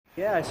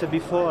Yeah, I said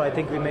before, I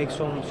think we make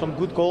some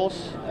good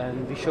goals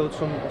and we showed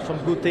some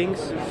good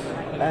things,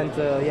 and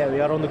yeah, we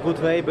are on a good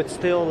way. But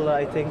still,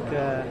 I think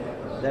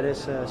there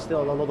is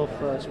still a lot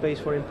of space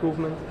for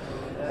improvement,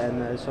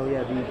 and so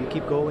yeah, we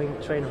keep going,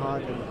 train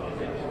hard, and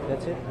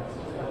that's it.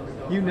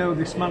 You know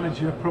this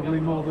manager probably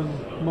more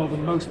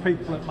than most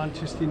people at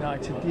Manchester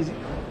United.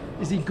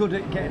 Is he good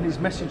at getting his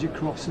message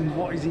across, and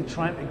what is he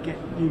trying to get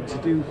you to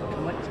do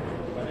collectively?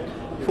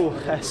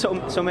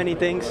 So many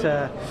things,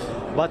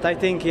 but I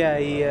think yeah,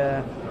 he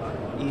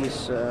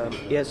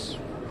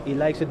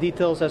likes the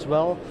details as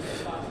well,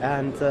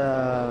 and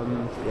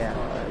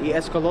yeah, he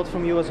asks a lot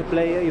from you as a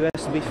player. You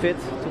have to be fit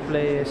to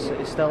play his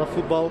style of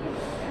football,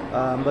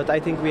 but I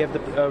think we have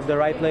the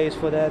right players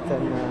for that,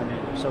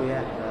 and so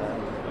yeah,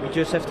 we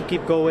just have to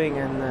keep going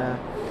and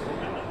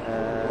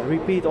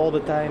repeat all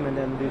the time, and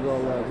then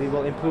we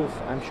will improve,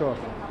 I'm sure.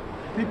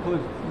 People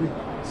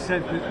have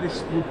said that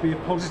this would be a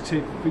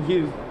positive for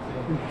you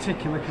in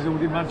particular, because I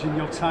would imagine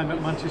your time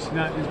at Manchester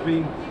United has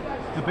been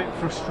a bit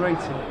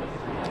frustrating.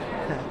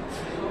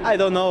 I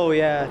don't know,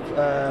 yeah.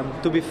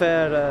 To be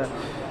fair,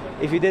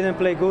 if you didn't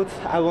play good,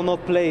 I will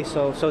not play,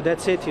 so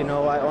that's it, you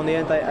know. On the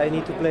end, I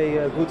need to play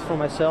good for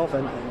myself,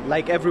 and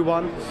like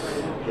everyone,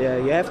 yeah,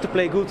 you have to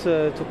play good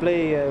to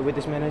play with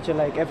this manager,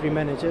 like every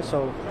manager,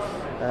 so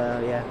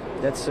yeah,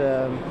 that's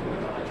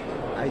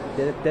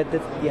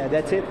yeah,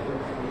 that's it.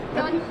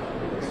 Donny.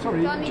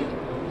 Sorry. Donny.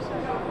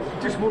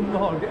 Just one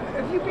more.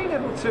 Have you been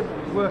able to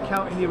work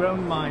out in your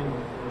own mind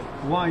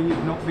why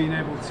you've not been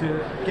able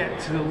to get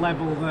to the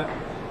level that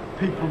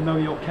people know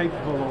you're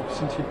capable of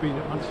since you've been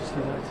at Manchester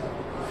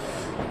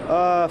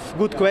United?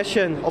 Good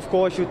question. Of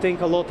course, you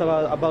think a lot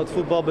about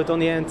football, but on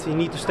the end, you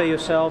need to stay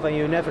yourself, and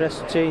you never have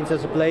to change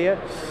as a player.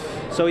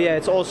 So yeah,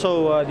 it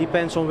also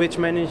depends on which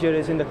manager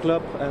is in the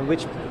club and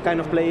which kind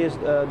of players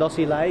does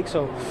he like.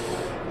 So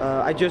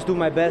I just do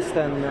my best,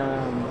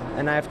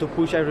 and I have to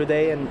push every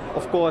day. And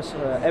of course,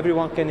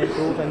 everyone can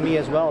improve, and me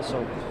as well.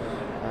 So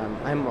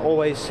I'm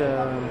always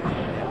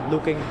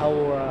looking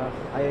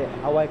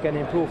how I can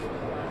improve.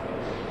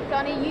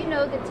 Donny, you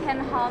know the Ten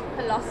Hag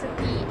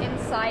philosophy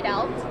inside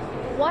out.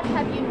 What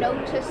have you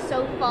noticed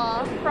so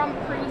far from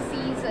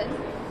pre-season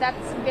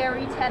that's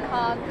very Ten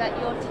Hag that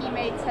your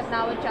teammates have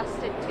now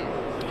adjusted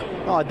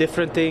to? Oh,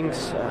 different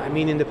things. I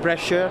mean, in the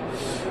pressure,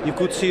 you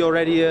could see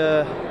already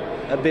a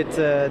bit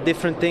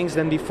different things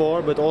than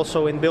before, but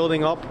also in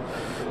building up,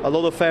 a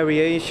lot of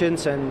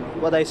variations. And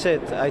what I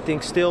said, I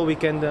think still we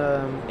can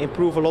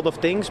improve a lot of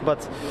things,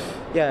 but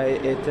yeah,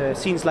 it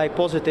seems like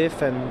positive,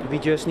 and we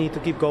just need to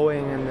keep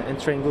going and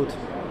train good.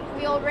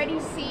 We already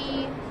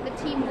see the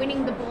team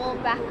winning the ball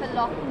back a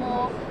lot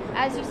more,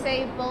 as you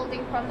say,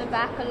 building from the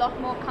back, a lot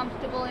more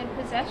comfortable in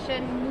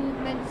possession,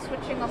 movement,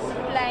 switching off the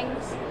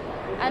flanks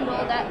and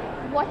all that.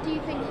 What do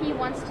you think he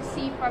wants to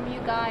see from you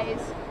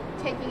guys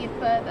taking it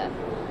further?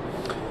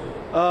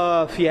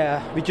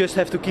 Yeah, we just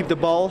have to keep the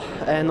ball,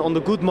 and on the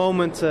good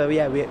moment,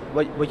 yeah,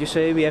 what you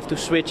say, we have to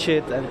switch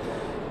it, and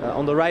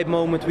on the right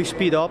moment we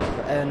speed up,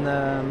 and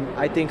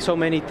I think so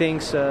many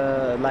things,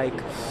 like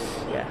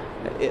yeah,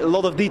 a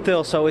lot of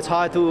details, so it's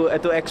hard to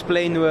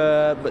explain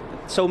but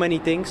so many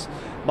things,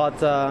 but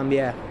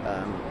yeah,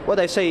 what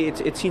I say,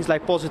 it seems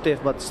like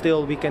positive, but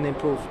still we can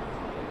improve.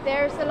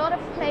 There's a lot of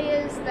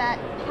players that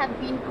have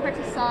been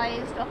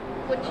criticized, of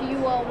which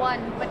you are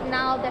one, but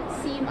now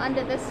that seem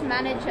under this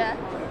manager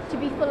to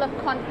be full of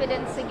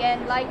confidence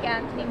again, like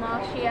Anthony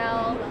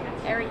Martial,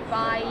 Erik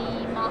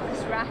Maguire,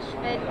 Marcus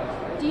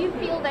Rashford. Do you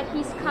feel that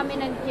he's come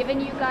in and given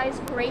you guys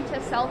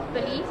greater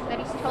self-belief, that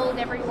he's told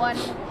everyone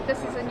this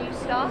is a new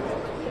start?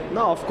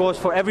 No, of course,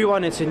 for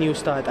everyone it's a new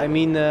start. I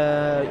mean,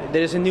 there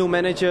is a new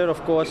manager,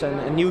 of course,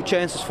 and new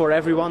chances for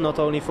everyone, not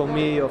only for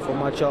me or for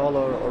Martial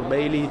or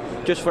Bailey,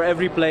 just for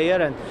every player,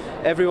 and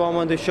everyone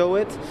wants to show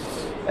it.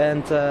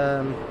 And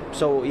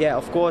so, yeah,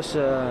 of course,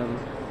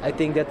 I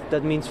think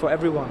that means for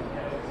everyone.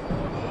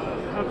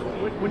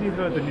 When you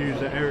heard the news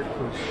that Erik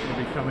was going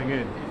to be coming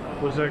in,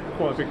 was there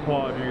quite a big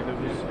part of you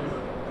that was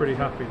pretty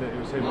happy that it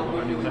was him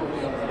or anyone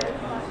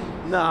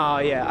else? No,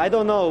 yeah, I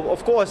don't know.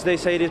 Of course, they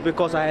say this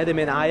because I had him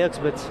in Ajax,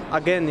 but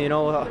again, you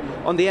know,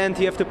 on the end,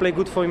 you have to play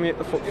good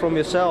from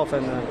yourself,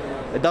 and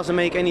it doesn't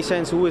make any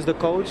sense who is the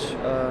coach.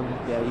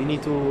 Yeah, you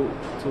need to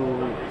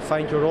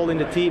find your role in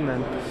the team,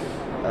 and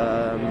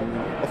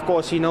of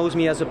course, he knows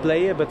me as a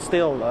player, but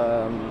still,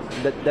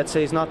 that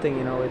says nothing.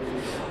 You know,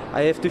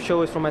 I have to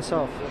show it for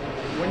myself.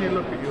 When you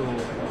look at your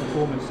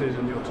performances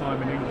and your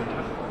time in England,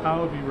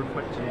 how have you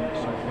reflected on it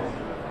so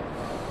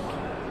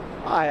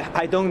far?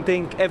 I don't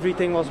think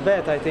everything was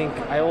bad. I think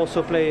I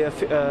also play.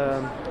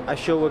 I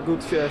show a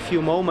good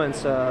few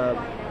moments,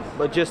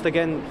 but just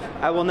again,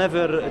 I will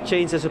never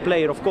change as a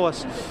player. Of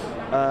course,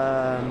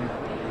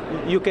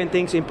 you can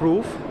things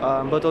improve,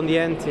 but on the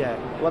end, yeah,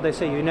 what I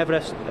say, you never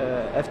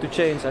have to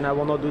change, and I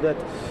will not do that.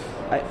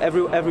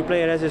 Every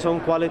player has his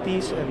own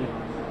qualities, and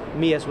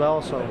me as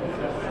well. So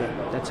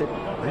yeah, that's it.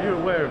 Are you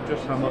aware of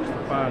just how much the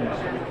fans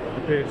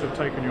appear to have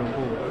taken you on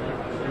board?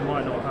 You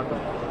might not have the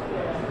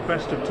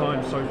best of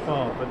times so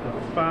far, but the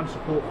fan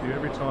support for you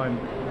every time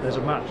there's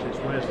a match, it's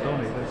where's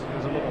Donny?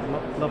 There's a lot of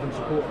love and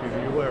support for you.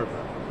 Are you aware of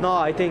that? No,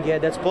 I think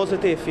that's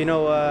positive.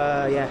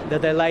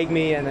 That they like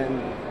me, and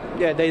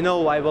they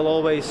know I will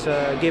always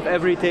give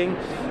everything,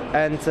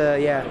 and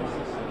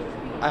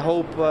I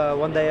hope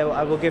one day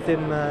I will give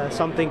them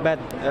something back.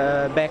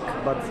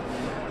 But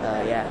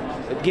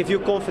it gives you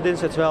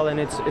confidence as well, and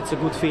it's a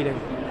good feeling.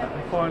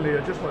 And finally,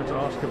 I just wanted to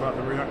ask about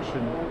the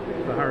reaction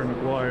for Harry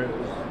Maguire.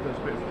 There's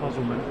a bit of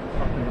puzzlement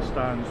up in the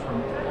stands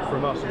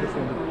from us. I just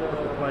wondered if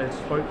the players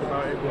spoke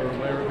about it, were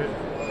aware of it.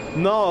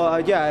 No,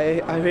 I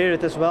hear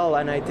it as well,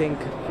 and I think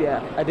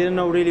I didn't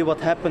know really what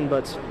happened,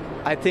 but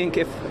I think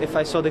if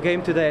I saw the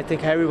game today, I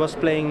think Harry was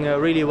playing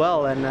really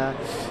well, and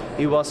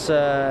he was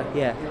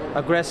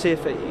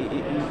aggressive.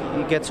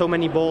 He gets so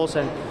many balls,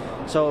 and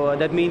so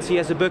that means he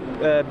has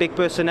a big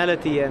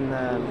personality, and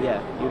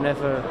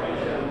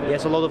he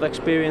has a lot of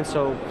experience.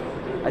 So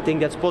I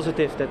think that's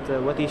positive that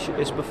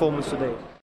his performance today.